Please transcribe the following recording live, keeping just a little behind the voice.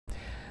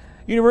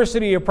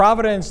University of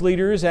Providence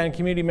leaders and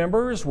community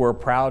members were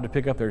proud to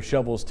pick up their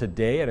shovels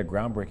today at a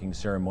groundbreaking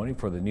ceremony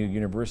for the new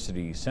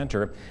University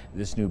Center.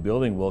 This new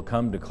building will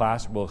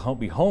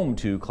be home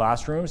to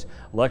classrooms,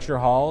 lecture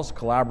halls,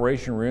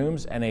 collaboration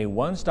rooms, and a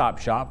one-stop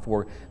shop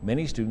for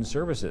many student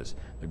services.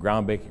 The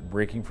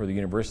groundbreaking for the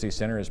University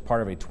Center is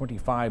part of a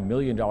 $25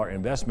 million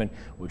investment,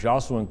 which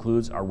also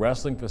includes a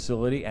wrestling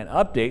facility and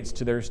updates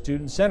to their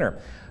student center.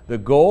 The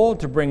goal,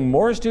 to bring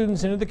more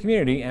students into the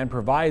community and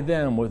provide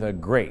them with a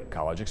great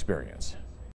college experience.